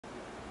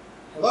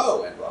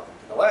Hello and welcome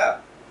to the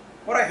lab.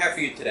 What I have for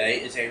you today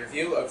is a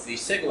review of the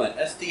Siglent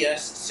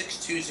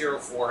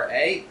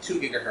SDS6204A 2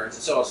 GHz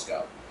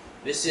oscilloscope.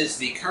 This is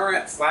the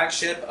current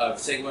flagship of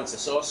Siglent's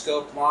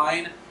oscilloscope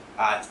line.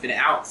 It's been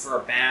out for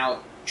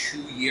about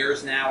 2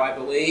 years now, I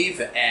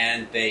believe,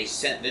 and they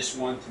sent this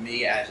one to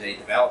me as a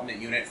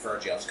development unit for a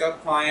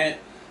glscopeclient.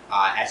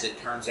 As it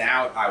turns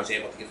out, I was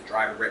able to get the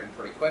driver written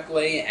pretty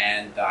quickly,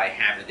 and I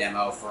have the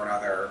demo for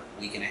another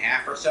week and a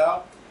half or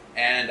so.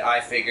 And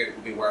I figured it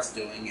would be worth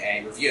doing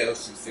a review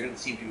since there didn't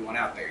seem to be one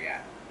out there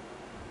yet.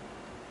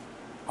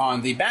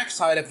 On the back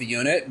side of the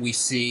unit, we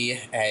see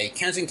a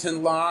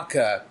Kensington lock,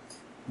 a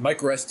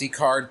micro SD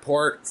card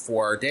port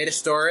for data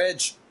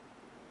storage.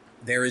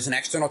 There is an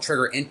external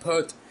trigger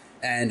input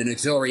and an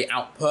auxiliary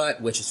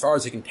output, which as far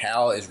as you can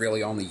tell is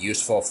really only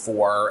useful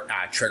for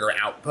trigger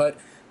output.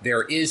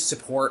 There is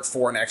support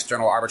for an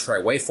external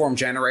arbitrary waveform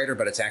generator,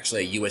 but it's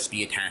actually a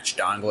USB attached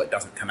dongle. It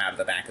doesn't come out of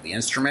the back of the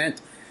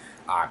instrument.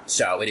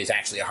 So it is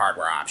actually a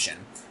hardware option.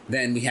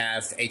 Then we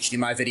have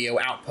HDMI video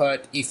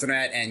output,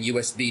 Ethernet, and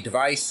USB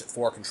device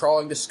for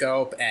controlling the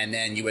scope, and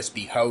then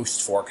USB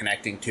host for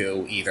connecting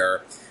to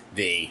either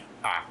the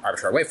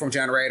arbitrary waveform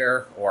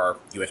generator or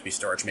USB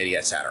storage media,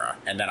 etc.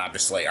 And then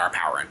obviously our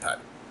power input.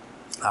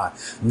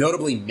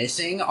 Notably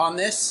missing on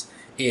this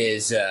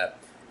is a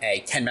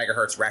 10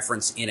 megahertz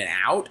reference in and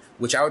out,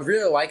 which I would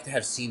really like to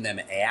have seen them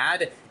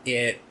add.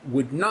 It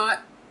would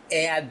not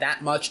add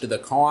that much to the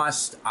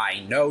cost. I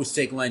know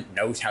Siglent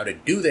knows how to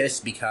do this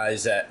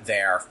because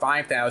their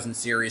 5000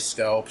 series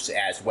scopes,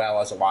 as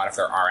well as a lot of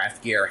their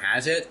RF gear,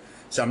 has it.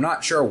 So I'm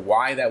not sure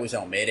why that was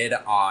omitted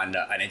on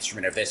an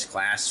instrument of this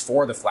class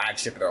for the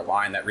flagship of their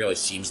line. That really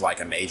seems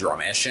like a major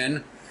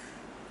omission.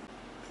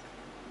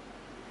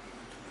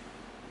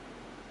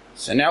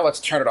 So now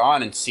let's turn it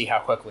on and see how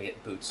quickly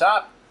it boots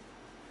up.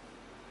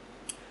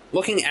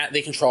 Looking at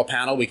the control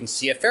panel, we can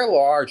see a fairly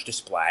large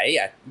display.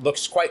 It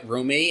looks quite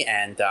roomy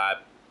and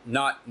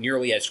not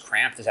nearly as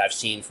cramped as I've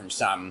seen from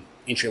some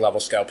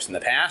entry-level scopes in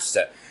the past.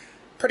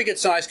 Pretty good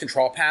sized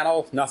control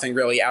panel, nothing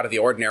really out of the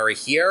ordinary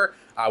here.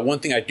 One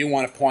thing I do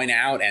want to point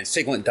out, and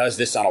Siglent does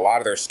this on a lot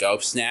of their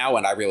scopes now,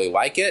 and I really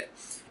like it,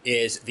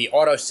 is the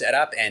auto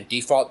setup and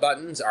default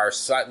buttons are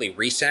slightly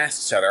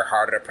recessed, so they're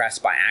harder to press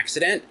by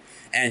accident.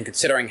 And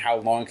considering how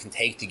long it can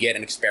take to get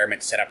an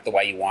experiment set up the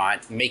way you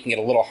want, making it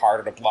a little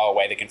harder to blow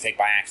away the config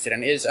by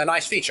accident is a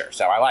nice feature,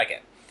 so I like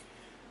it.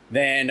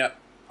 Then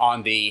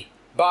on the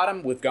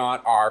bottom, we've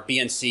got our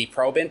BNC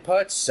probe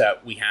inputs.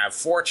 We have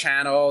 4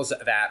 channels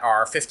that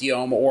are 50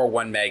 ohm or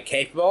 1 meg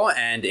capable,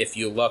 and if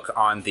you look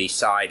on the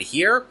side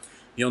here,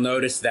 you'll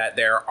notice that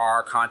there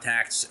are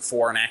contacts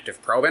for an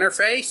active probe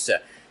interface.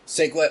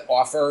 Siglent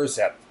offers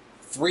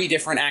 3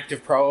 different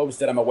active probes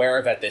that I'm aware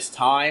of at this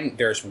time.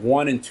 There's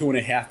 1 and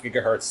 2.5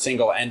 gigahertz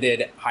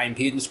single-ended high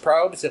impedance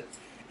probes,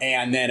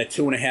 and then a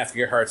 2.5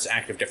 gigahertz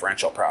active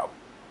differential probe.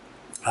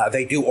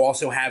 They do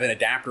also have an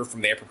adapter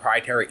from their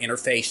proprietary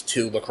interface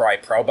to LaCroix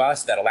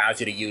ProBus that allows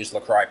you to use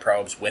LaCroix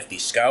probes with the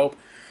scope.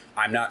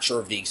 I'm not sure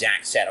of the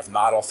exact set of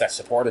models that's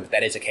supported, but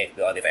that is a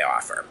capability they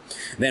offer.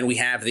 Then we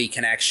have the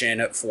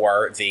connection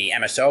for the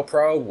MSO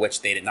probe,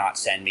 which they did not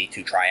send me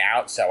to try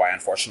out, so I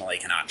unfortunately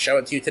cannot show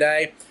it to you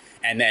today.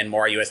 And then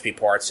more USB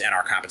ports and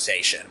our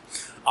compensation.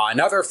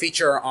 Another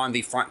feature on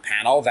the front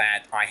panel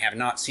that I have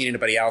not seen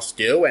anybody else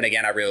do, and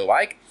again I really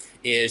like,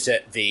 is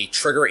that the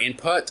trigger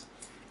input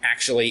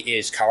actually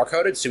is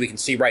color-coded. So we can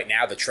see right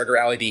now the trigger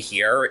LED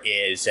here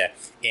is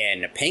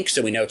in pink,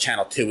 so we know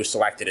channel 2 is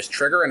selected as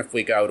trigger. And if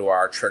we go to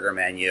our trigger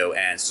menu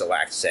and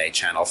select, say,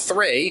 channel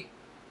 3,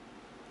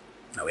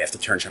 now we have to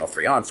turn channel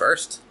 3 on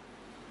first.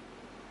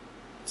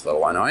 It's a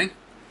little annoying.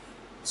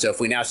 So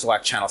if we now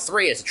select channel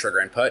 3 as a trigger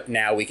input,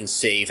 now we can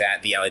see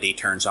that the LED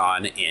turns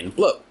on in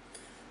blue.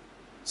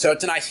 So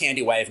it's a nice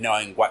handy way of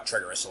knowing what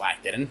trigger is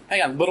selected. And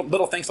again,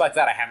 little things like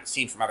that I haven't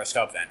seen from other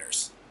scope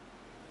vendors.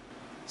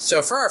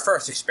 So for our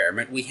first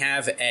experiment, we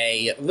have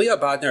a Leo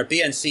Bodner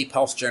BNC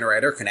pulse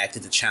generator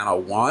connected to channel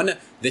 1.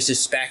 This is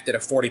spec'd at a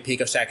 40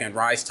 picosecond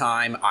rise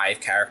time.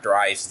 I've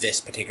characterized this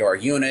particular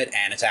unit,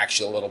 and it's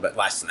actually a little bit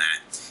less than that.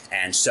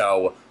 And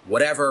so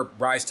whatever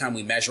rise time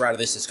we measure out of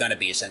this is going to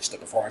be essentially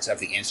the performance of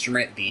the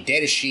instrument. The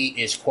data sheet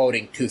is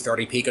quoting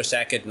 230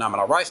 picosecond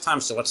nominal rise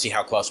time, so let's see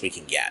how close we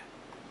can get.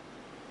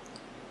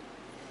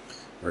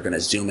 We're going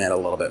to zoom in a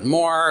little bit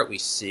more. We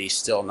see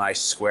still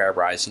nice square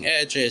rising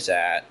edges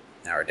at,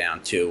 now we're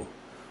down to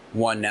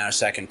 1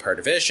 nanosecond per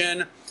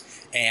division.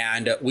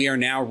 And we are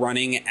now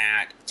running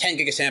at 10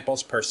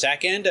 gigasamples per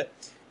second.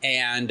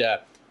 And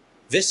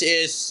this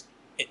is,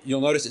 you'll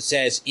notice it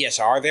says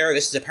ESR there.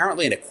 This is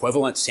apparently an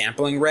equivalent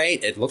sampling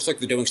rate. It looks like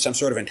they're doing some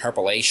sort of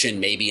interpolation,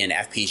 maybe in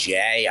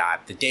FPGA.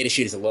 The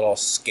datasheet is a little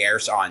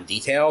scarce on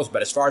details,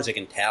 but as far as I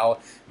can tell,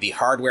 the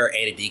hardware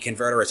A to D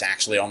converter is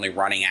actually only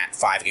running at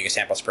 5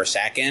 gigasamples per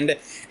second,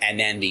 and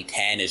then the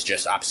 10 is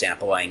just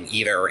upsampling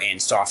either in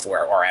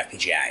software or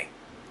FPGA.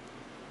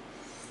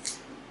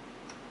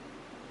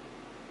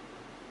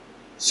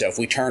 So if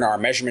we turn our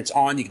measurements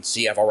on, you can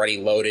see I've already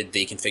loaded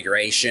the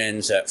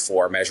configurations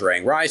for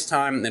measuring rise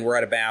time, and we're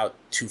at about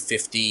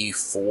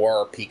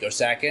 254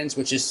 picoseconds,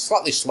 which is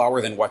slightly slower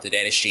than what the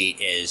datasheet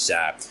is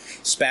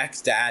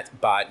spec'd at,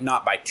 but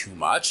not by too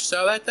much.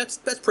 So that's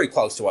pretty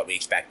close to what we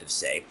expected to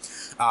see.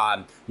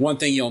 One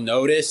thing you'll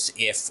notice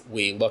if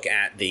we look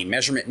at the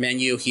measurement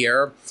menu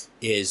here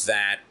is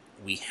that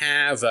we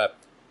have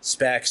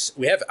specs.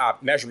 We have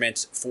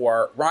measurements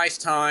for rise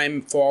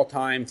time, fall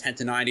time, 10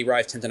 to 90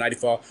 rise, 10 to 90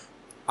 fall.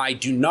 I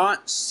do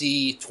not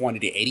see 20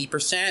 to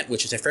 80%,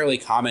 which is a fairly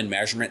common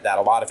measurement that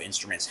a lot of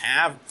instruments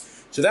have.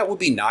 So that would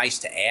be nice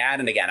to add.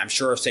 And again, I'm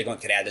sure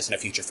Siglent could add this in a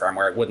future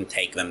firmware. It wouldn't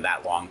take them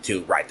that long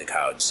to write the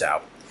code.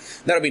 So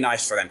that'll be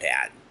nice for them to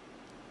add.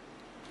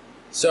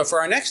 So for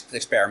our next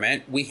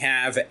experiment, we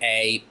have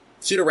a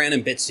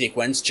pseudo-random bit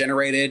sequence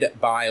generated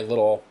by a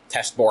little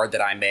test board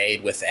that I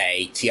made with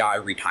a TI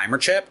retimer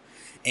chip.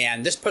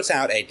 And this puts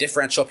out a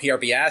differential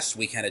PRBS.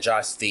 We can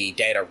adjust the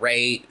data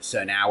rate.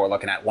 So now we're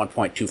looking at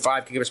 1.25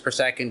 gigabits per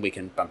second. We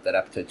can bump that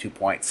up to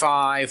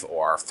 2.5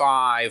 or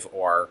 5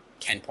 or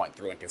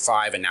 10.3 into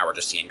 5. And now we're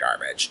just seeing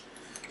garbage.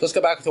 So let's go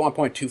back to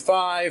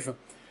 1.25.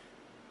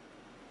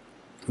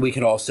 We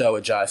can also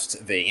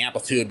adjust the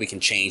amplitude. We can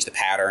change the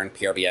pattern,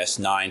 PRBS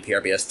 9,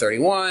 PRBS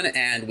 31,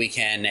 and we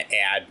can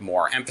add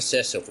more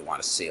emphasis. So if we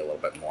want to see a little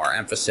bit more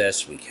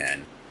emphasis, we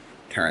can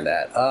turn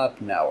that up.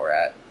 Now we're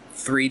at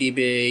 3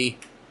 dB.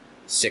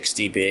 6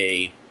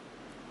 dB,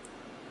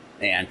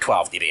 and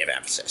 12 dB of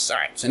emphasis. All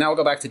right, so now we'll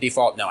go back to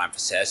default, no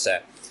emphasis.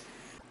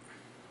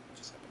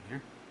 Just up in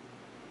here.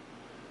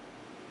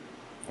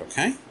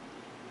 Okay.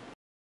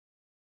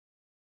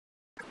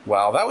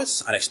 Well, that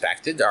was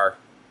unexpected.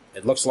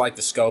 It looks like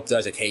the scope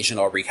does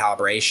occasional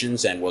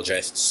recalibrations and will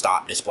just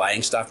stop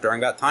displaying stuff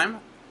during that time.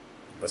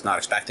 Was not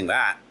expecting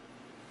that.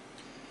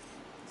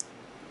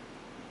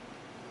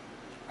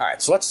 All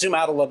right, so let's zoom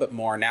out a little bit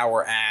more. Now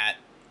we're at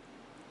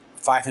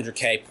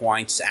 500K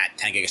points at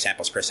 10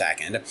 gigasamples per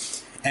second.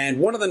 And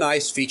one of the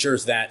nice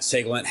features that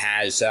Siglent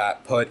has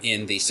put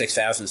in the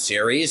 6000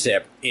 series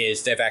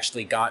is they've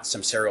actually got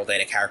some serial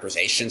data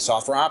characterization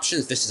software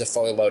options. This is a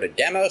fully loaded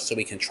demo, so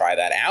we can try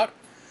that out.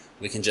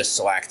 We can just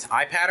select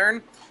eye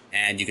pattern,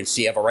 and you can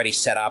see I've already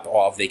set up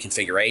all of the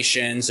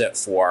configurations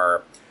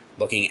for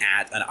looking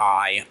at an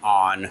eye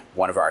on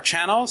one of our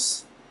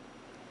channels.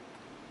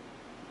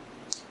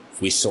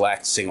 If we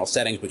select signal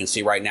settings, we can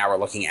see right now we're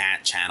looking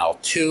at channel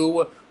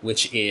 2,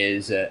 which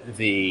is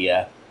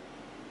the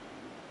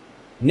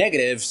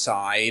negative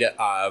side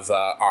of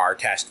our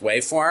test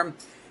waveform.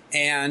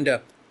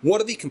 And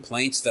one of the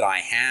complaints that I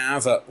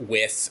have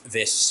with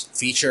this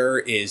feature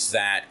is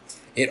that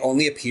it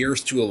only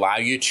appears to allow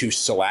you to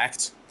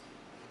select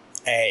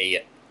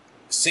a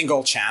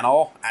single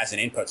channel as an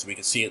input. So we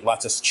can see it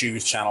lets us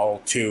choose channel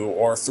 2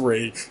 or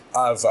 3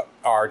 of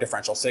our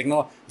differential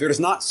signal. There does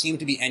not seem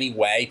to be any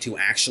way to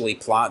actually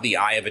plot the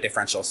eye of a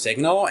differential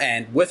signal.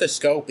 And with a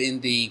scope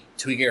in the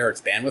 2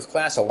 gigahertz bandwidth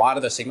class, a lot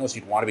of the signals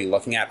you'd want to be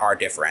looking at are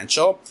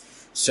differential.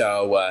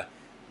 So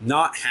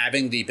not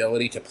having the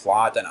ability to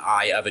plot an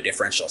eye of a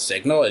differential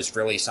signal is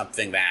really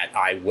something that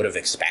I would have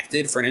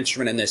expected for an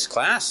instrument in this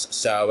class.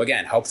 So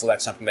again, hopefully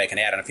that's something they can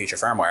add on a future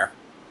firmware.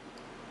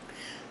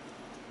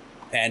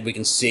 And we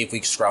can see if we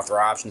scroll through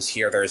our options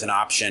here, there's an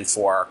option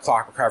for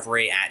clock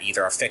recovery at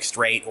either a fixed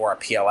rate or a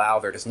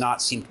PLL. There does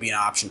not seem to be an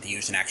option to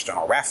use an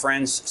external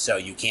reference, so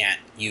you can't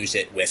use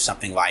it with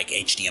something like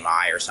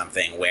HDMI or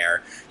something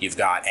where you've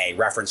got a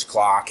reference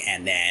clock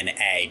and then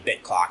a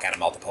bit clock at a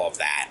multiple of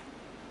that.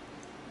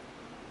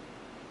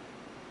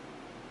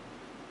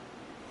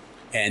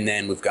 And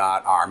then we've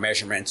got our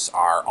measurements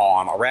are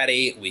on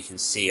already. We can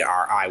see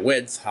our eye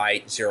width,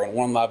 height, 0 and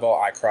 1 level,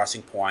 eye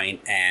crossing point,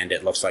 and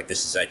it looks like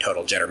this is a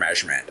total jitter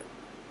measurement.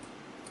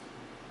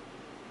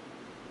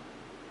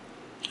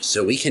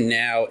 So we can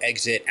now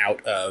exit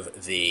out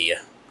of the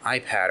eye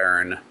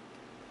pattern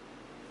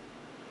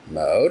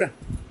mode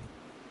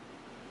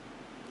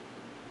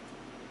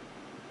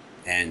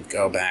and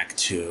go back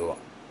to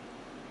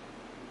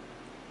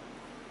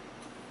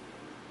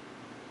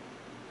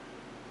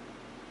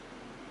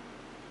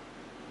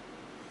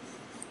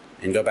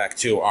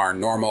our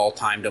normal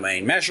time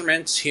domain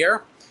measurements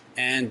here.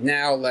 And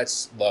now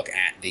let's look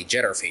at the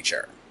jitter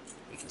feature.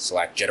 We can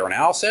select jitter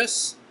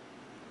analysis.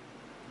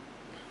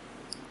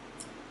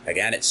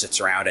 Again, it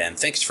sits around and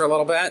thinks for a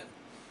little bit.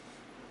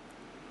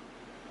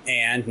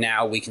 And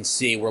now we can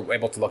see we're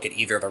able to look at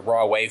either the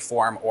raw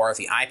waveform or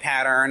the eye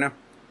pattern.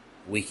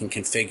 We can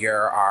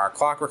configure our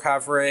clock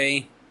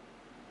recovery.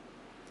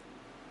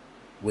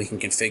 We can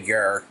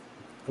configure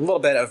a little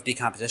bit of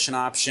decomposition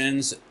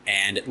options,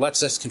 and it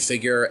lets us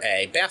configure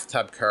a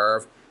bathtub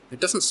curve. There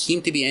doesn't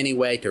seem to be any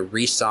way to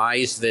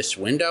resize this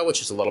window,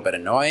 which is a little bit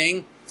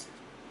annoying,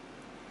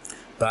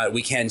 but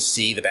we can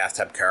see the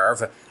bathtub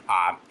curve.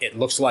 It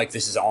looks like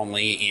this is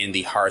only in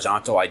the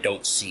horizontal. I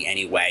don't see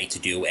any way to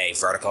do a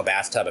vertical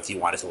bathtub if you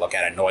wanted to look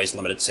at a noise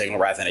limited signal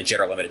rather than a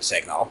jitter limited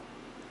signal.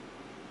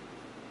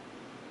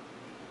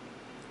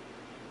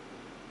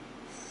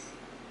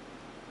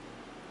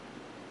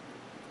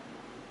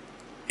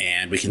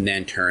 And we can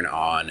then turn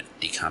on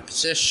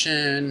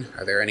decomposition.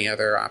 Are there any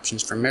other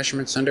options for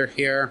measurements under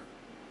here?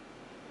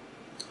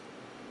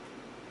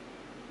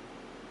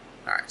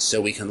 All right, so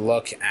we can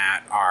look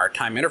at our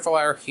time interval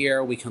error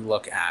here. We can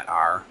look at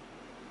our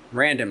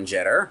random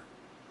jitter.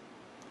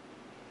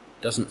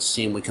 Doesn't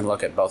seem we can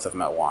look at both of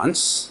them at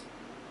once.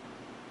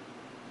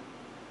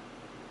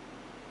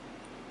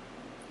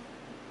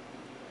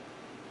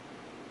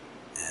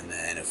 And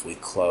then if we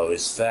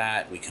close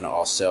that, we can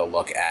also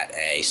look at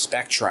a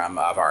spectrum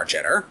of our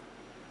jitter.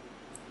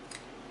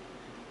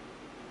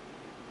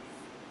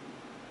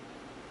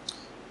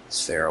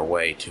 Is there a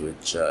way to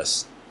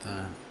adjust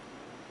that?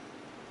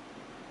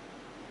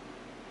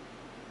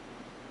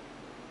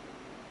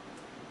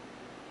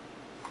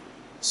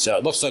 So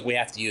it looks like we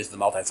have to use the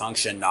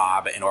multifunction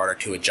knob in order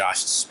to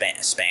adjust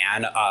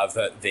span of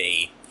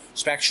the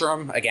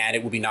spectrum. Again,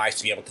 it would be nice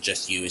to be able to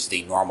just use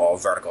the normal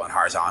vertical and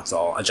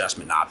horizontal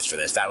adjustment knobs for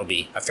this. That would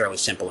be a fairly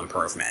simple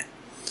improvement.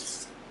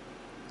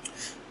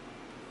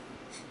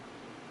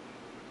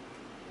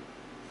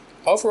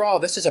 Overall,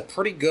 this is a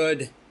pretty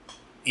good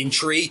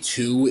entry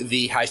to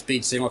the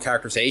high-speed signal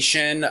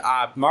characterization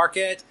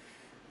market.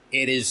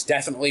 It is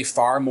definitely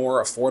far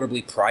more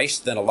affordably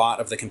priced than a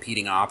lot of the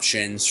competing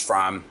options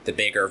from the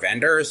bigger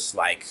vendors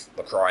like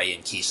LaCroix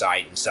and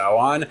Keysight and so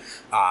on.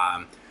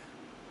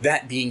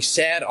 That being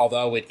said,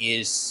 although it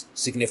is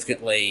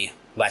significantly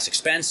less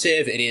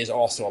expensive, it is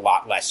also a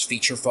lot less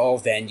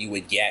featureful than you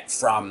would get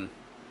from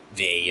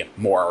the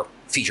more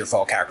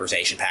featureful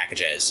characterization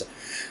packages.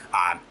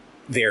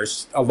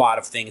 There's a lot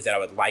of things that I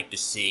would like to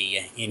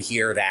see in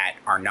here that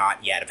are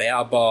not yet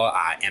available.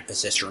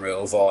 Emphasis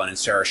removal and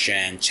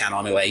insertion, channel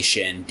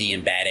emulation,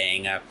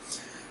 de-embedding.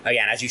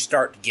 Again, as you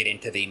start to get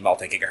into the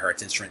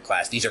multi-gigahertz instrument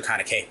class, these are kind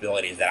of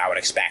capabilities that I would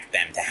expect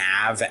them to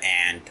have,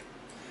 and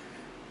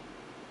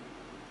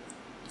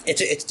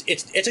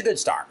it's a good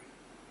start.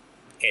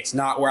 It's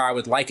not where I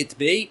would like it to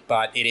be,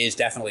 but it is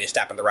definitely a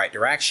step in the right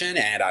direction,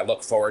 and I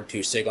look forward to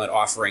Siglent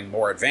offering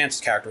more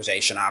advanced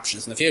characterization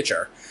options in the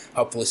future.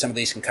 Hopefully some of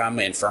these can come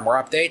in firmware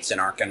updates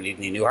and aren't going to need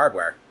any new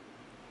hardware.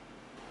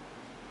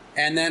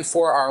 And then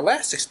for our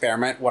last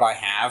experiment, what I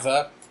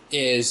have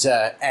is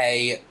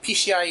a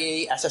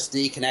PCIe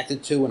SSD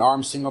connected to an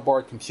ARM single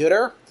board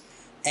computer,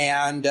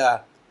 and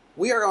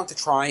we are going to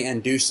try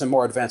and do some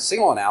more advanced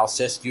signal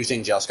analysis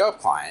using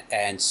glscopeclient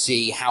and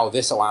see how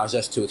this allows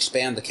us to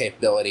expand the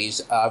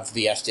capabilities of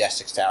the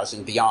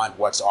SDS6000 beyond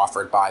what's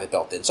offered by the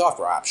built-in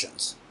software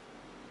options.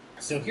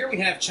 So here we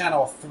have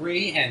channel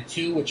 3 and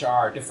 2, which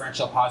are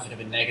differential positive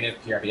and negative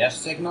PRBS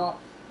signal.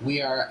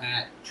 We are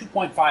at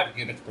 2.5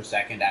 gigabits per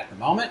second at the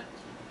moment,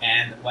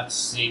 and let's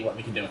see what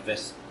we can do with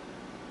this.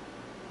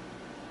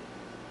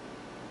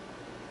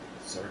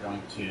 So we're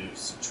going to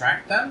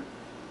subtract them.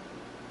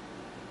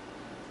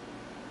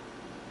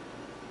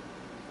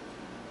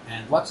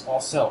 And let's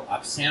also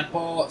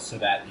upsample so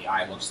that the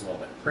eye looks a little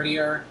bit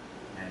prettier.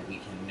 And we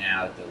can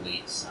now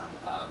delete some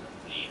of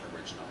the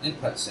original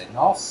input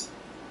signals.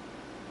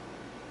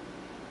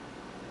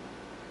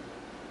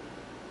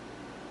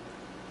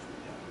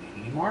 We don't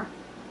need any more.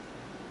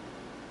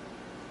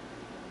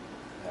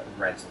 That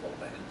red's a little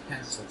bit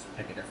intense. Let's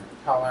pick a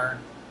different color.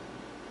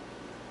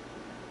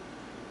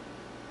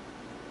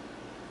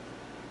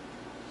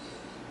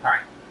 All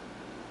right.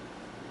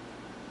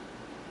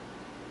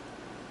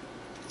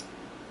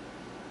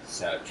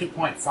 So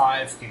 2.5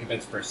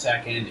 gigabits per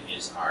second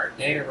is our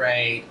data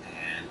rate,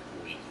 and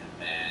we can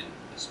then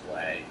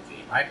display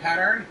the eye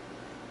pattern.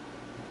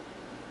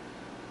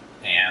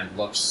 And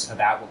looks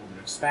about what we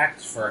would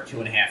expect for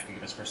 2.5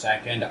 gigabits per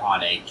second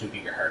on a 2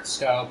 gigahertz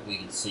scope. We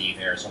can see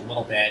there's a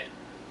little bit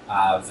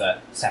of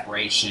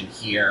separation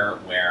here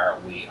where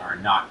we are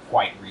not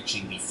quite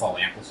reaching the full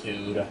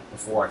amplitude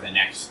before the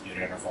next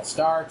unit interval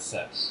starts.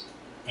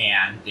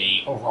 And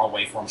the overall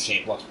waveform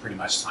shape looks pretty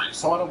much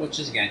sinusoidal, which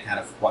is, again, kind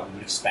of what we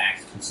would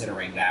expect,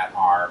 considering that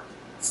our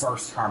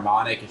first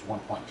harmonic is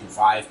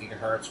 1.25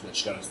 gigahertz,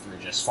 which goes through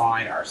just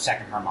fine. Our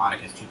second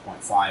harmonic is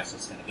 2.5, so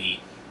it's going to be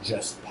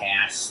just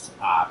past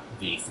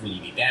the 3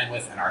 dB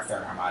bandwidth, and our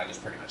third harmonic is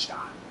pretty much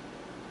gone.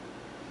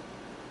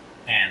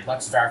 And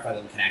let's verify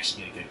that we can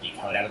actually get a good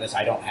decode out of this.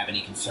 I don't have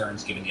any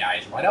concerns given the eye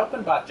is wide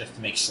open, but just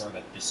to make sure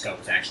that the scope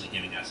is actually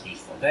giving us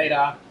useful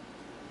data,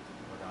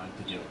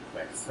 to do a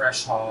quick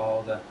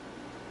threshold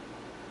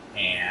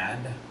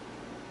and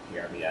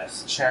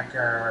PRBS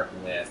checker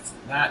with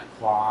that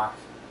clock,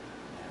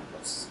 and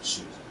let's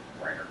choose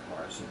a brighter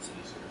color so it's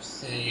easier to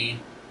see.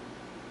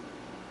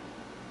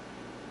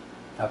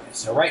 Okay,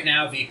 so right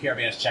now the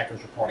PRBS checker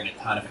is reporting a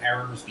ton of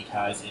errors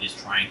because it is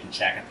trying to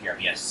check a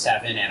PRBS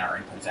 7 and our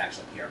input is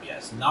actually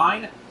PRBS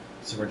 9.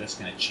 So we're just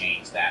going to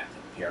change that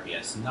to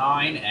PRBS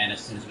 9, and as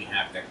soon as we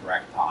have the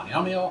correct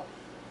polynomial,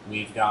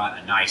 we've got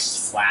a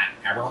nice flat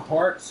error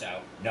report,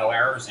 so no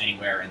errors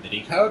anywhere in the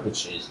decode,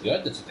 which is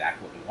good. That's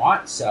exactly what we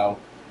want. So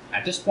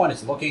at this point,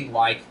 it's looking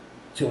like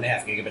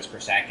 2.5 gigabits per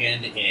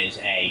second is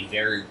a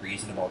very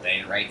reasonable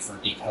data rate for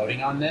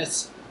decoding on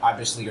this.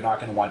 Obviously, you're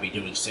not going to want to be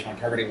doing signal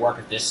integrity work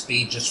at this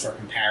speed. Just for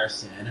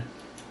comparison,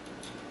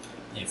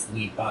 if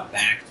we bump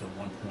back to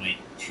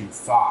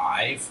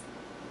 1.25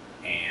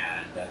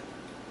 and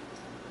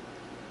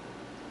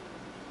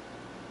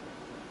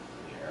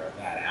clear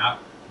that out,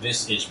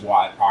 this is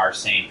what our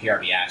same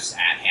PRBS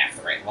at half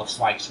the rate looks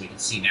like. So we can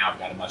see now we've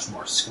got a much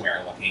more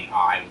square looking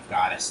eye. We've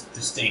got a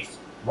distinct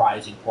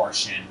rising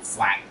portion,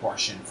 flat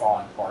portion,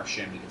 falling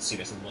portion. We can see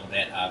there's a little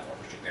bit of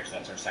overshoot there, so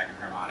that's our second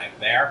harmonic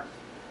there.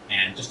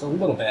 And just a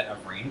little bit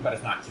of ring, but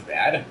it's not too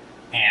bad.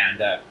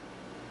 And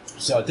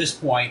so at this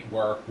point,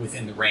 we're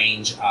within the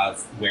range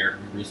of where it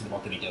would be reasonable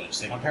to be doing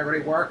signal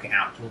integrity work.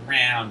 Out to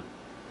around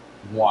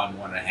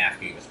 1.5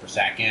 gigabits per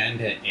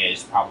second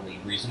is probably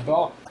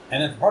reasonable.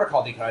 And then for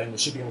protocol decoding, we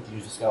should be able to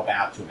use the scope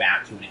out to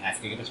about 2.5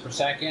 gigabits per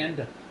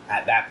second.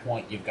 At that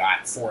point, you've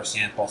got 4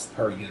 samples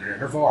per unit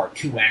interval, or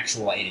 2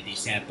 actual A to D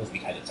samples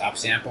because it's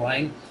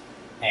upsampling.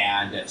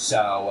 And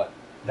so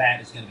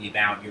that is going to be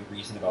about your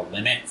reasonable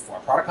limit for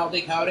protocol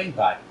decoding,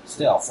 but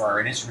still, for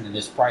an instrument in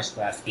this price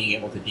class, being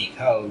able to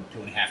decode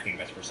 2.5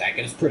 gigabits per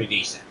second is pretty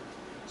decent.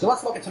 So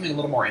let's look at something a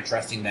little more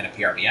interesting than a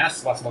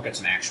PRBS. Let's look at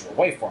some actual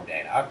waveform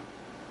data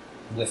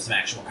with some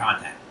actual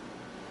content.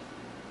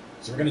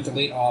 So we're going to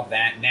delete all of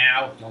that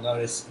now. You'll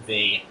notice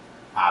the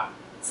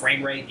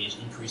frame rate is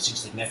increasing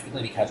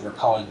significantly because we're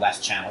pulling less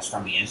channels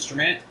from the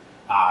instrument.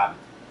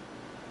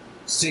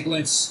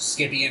 Siglent's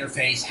Skippy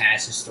interface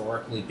has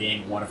historically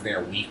been one of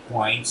their weak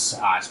points,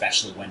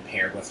 especially when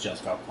paired with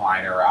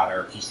glscopeclient or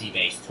other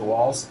PC-based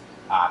tools.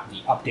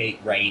 The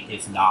update rate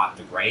is not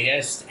the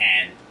greatest,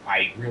 and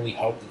I really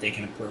hope that they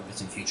can improve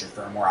this in future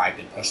firmware. I've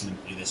been pushing them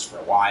to do this for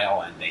a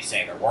while, and they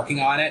say they're working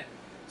on it.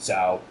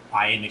 So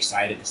I am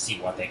excited to see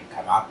what they can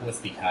come up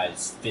with,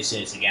 because this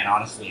is, again,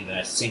 honestly,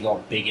 the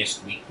single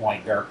biggest weak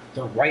point. They're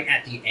right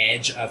at the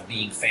edge of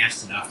being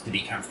fast enough to be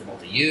comfortable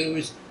to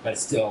use, but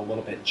it's still a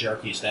little bit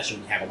jerky, especially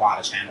when you have a lot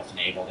of channels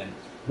enabled. And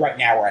right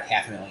now we're at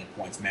 500,000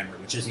 points memory,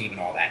 which isn't even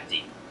all that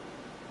deep.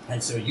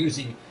 And so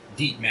using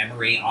deep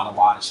memory on a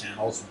lot of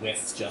channels with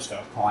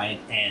glscopeclient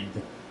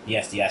and the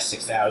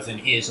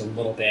SDS6000 is a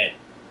little bit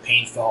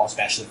painful,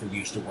 especially if you're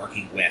used to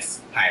working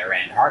with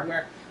higher-end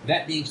hardware.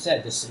 That being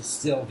said, this is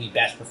still the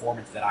best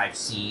performance that I've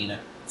seen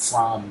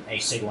from a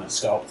Siglent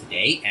scope to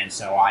date, and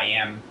so I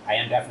am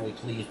definitely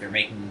pleased they're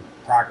making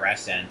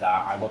progress, and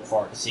I look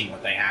forward to seeing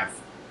what they have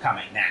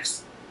coming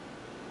next.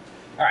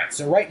 All right,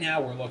 so right now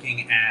we're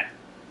looking at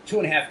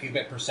 2.5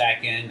 gigabit per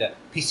second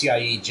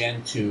PCIe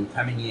Gen 2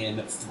 coming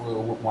in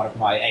through one of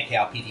my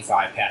AKL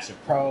PT5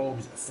 passive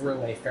probes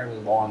through a fairly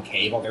long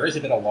cable. There is a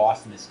bit of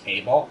loss in this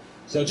cable,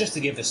 so just to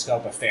give the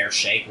scope a fair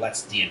shake,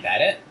 let's de-embed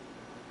it.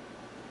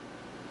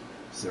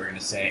 So we're going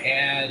to say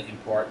add,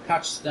 import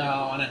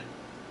touchstone,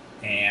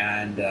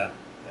 and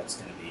that's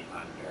going to be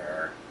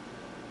under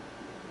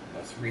the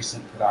most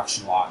recent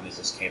production log, and this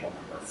is cable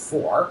number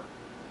 4.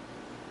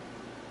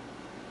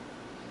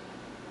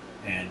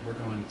 And we're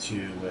going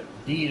to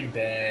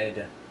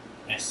de-embed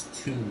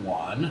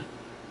S21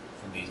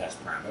 from these S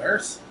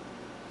parameters.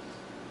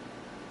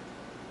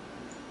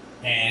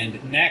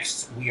 And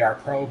next, we are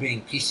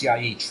probing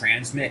PCIe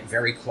transmit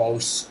very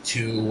close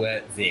to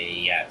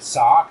the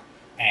sock.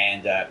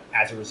 And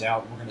as a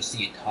result, we're going to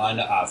see a ton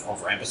of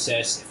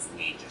overemphasis. If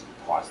we just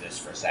pause this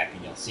for a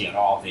second, you'll see on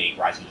all the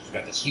rising, we've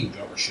got this huge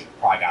overshoot.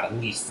 Probably got at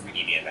least 3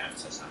 dB of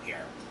emphasis on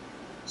here.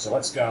 So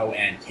let's go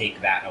and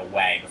take that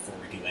away before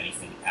we do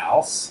anything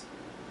else.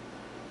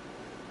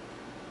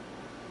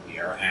 We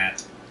are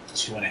at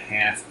 2.5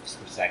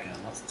 per second.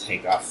 Let's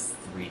take off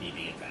 3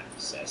 dB of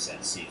emphasis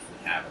and see if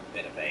we have a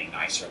bit of a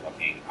nicer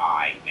looking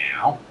eye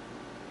now.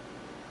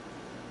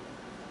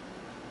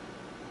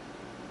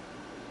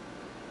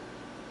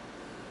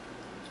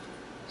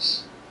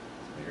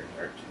 We're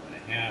here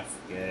at 2.5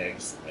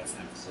 gigs with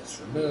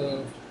emphasis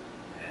removed,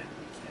 and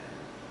we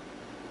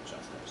can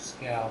adjust our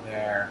scale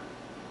there.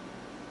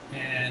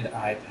 And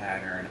eye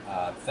pattern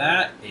of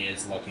that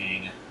is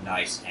looking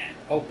nice and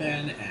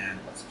open, and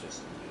let's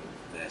just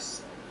move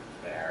this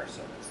over there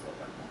so it's a little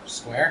bit more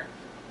square.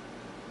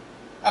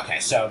 Okay,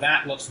 so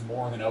that looks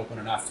more than open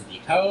enough to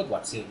decode.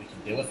 Let's see what we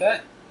can do with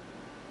it.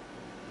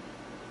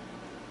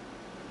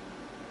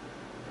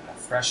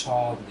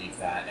 Threshold, leave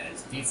that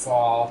as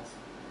default.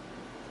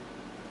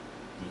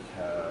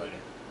 Decode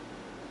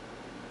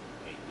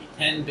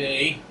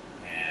 8B10B,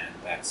 and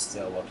that's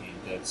still looking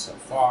good so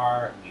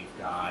far. We've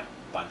got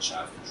a bunch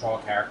of control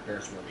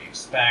characters where we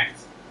expect.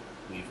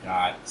 We've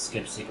got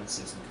skip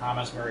sequences and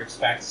commas where we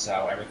expect,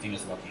 so everything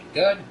is looking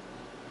good.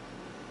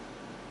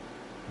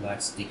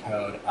 Let's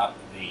decode up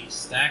the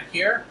stack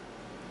here.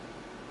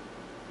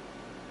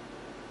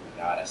 We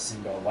got a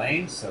single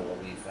lane, so we'll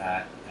leave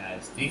that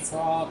as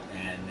default,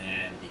 and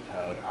then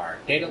decode our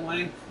data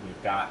length.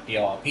 We've got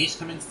DLLPs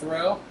coming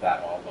through.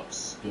 That all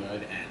looks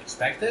good and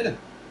expected.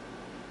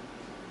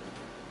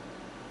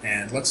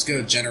 And let's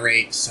go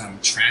generate some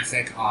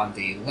traffic on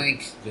the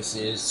link. This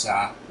is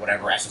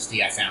whatever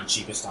SSD I found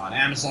cheapest on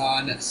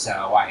Amazon,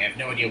 so I have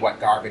no idea what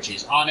garbage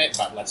is on it,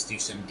 but let's do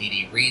some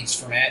DD reads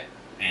from it.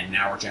 And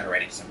now we're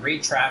generating some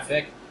read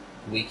traffic.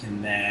 We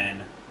can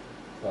then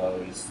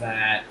close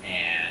that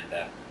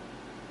and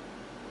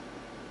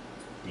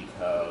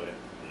decode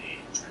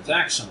the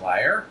transaction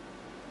layer.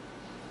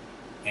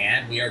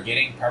 And we are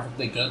getting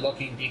perfectly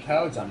good-looking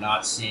decodes. I'm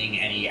not seeing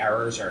any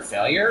errors or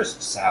failures.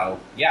 So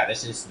yeah,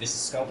 this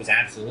scope is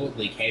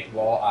absolutely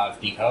capable of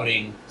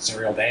decoding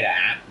serial data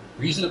at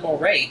reasonable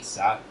rates.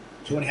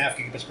 2.5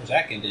 gigabits per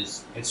second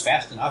it's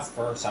fast enough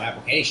for some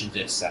applications.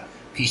 It's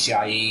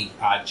PCIe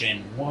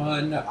Gen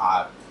 1,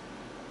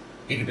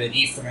 gigabit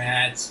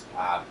Ethernet.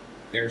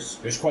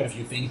 There's quite a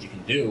few things you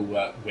can do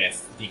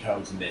with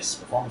decodes in this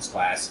performance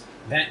class.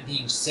 That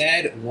being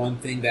said, one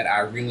thing that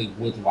I really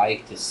would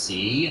like to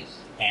see,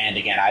 and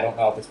again, I don't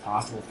know if it's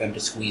possible for them to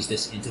squeeze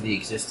this into the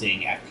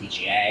existing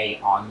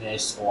FPGA on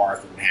this, or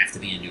if it would have to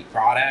be a new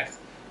product,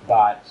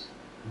 but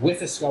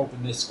with a scope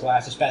in this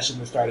class, especially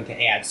when we're starting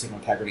to add signal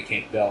integrity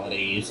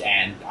capabilities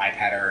and eye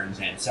patterns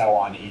and so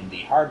on in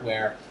the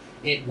hardware,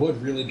 it would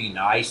really be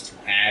nice to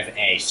have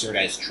a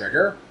CERT-as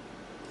trigger.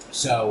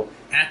 So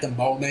at the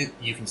moment,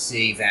 you can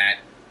see that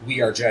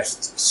we are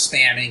just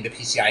spamming the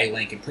PCIe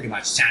link and pretty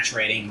much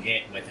saturating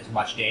it with as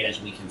much data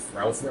as we can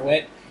throw through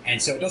it. And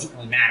so it doesn't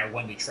really matter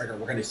when we trigger,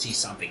 we're going to see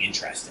something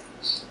interesting.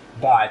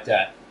 But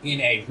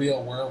in a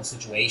real-world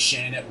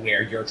situation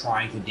where you're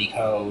trying to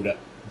decode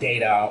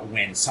data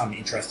when some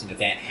interesting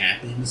event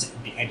happens,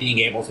 and being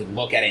able to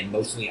look at a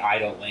mostly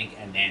idle link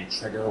and then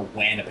trigger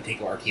when a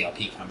particular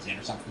TLP comes in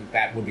or something like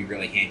that would be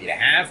really handy to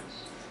have.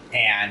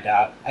 And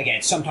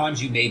again,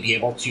 sometimes you may be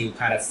able to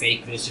kind of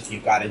fake this if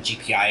you've got a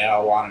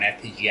GPIO on an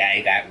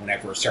FPGA, that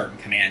whenever a certain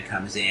command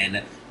comes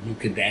in, you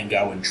could then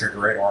go and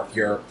trigger it. Or if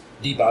you're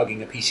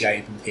debugging a PCIe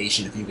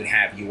implementation, if you could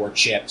have your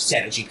chip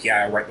set a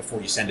GPIO right before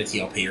you send a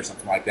TLP or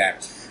something like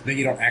that, then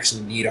you don't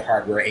actually need a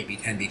hardware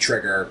 8B10B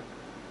trigger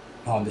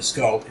on the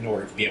scope in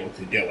order to be able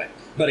to do it.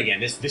 But again,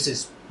 this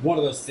is one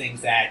of those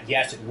things that,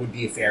 yes, it would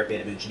be a fair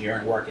bit of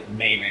engineering work. It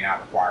may or may not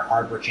require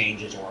hardware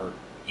changes or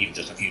even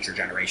just a future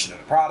generation of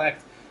the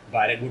product,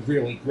 but it would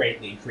really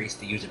greatly increase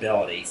the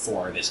usability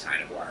for this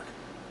kind of work.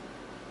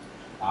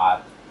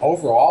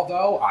 Overall,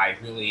 though, I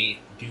really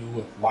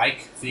do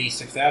like the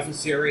 6000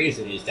 series.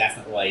 It is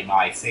definitely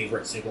my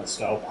favorite Siglent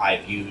scope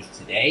I've used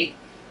to date,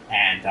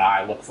 and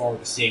I look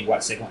forward to seeing what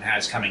Siglent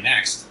has coming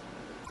next.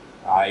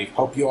 I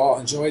hope you all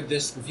enjoyed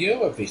this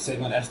review of the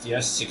Siglent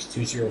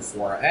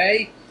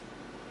SDS6204A.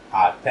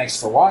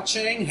 Thanks for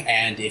watching,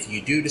 and if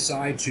you do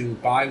decide to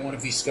buy one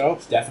of these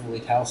scopes, definitely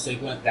tell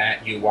Siglent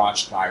that you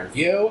watched my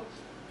review.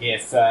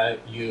 If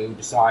you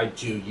decide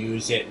to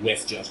use it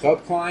with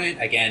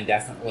glscopeclient, again,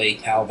 definitely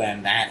tell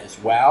them that as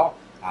well.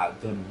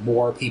 The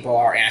more people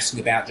are asking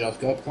about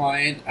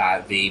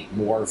glscopeclient, the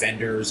more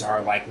vendors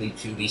are likely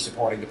to be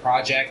supporting the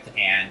project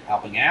and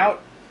helping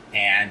out.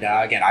 And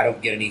again, I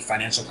don't get any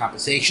financial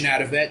compensation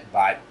out of it,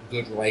 but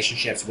good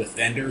relationships with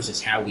vendors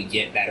is how we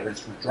get better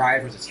instrument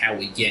drivers. It's how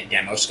we get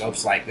demo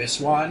scopes like this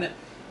one.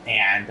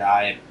 And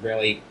it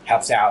really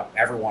helps out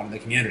everyone in the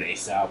community.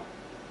 So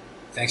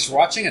thanks for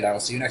watching, and I will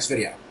see you next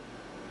video.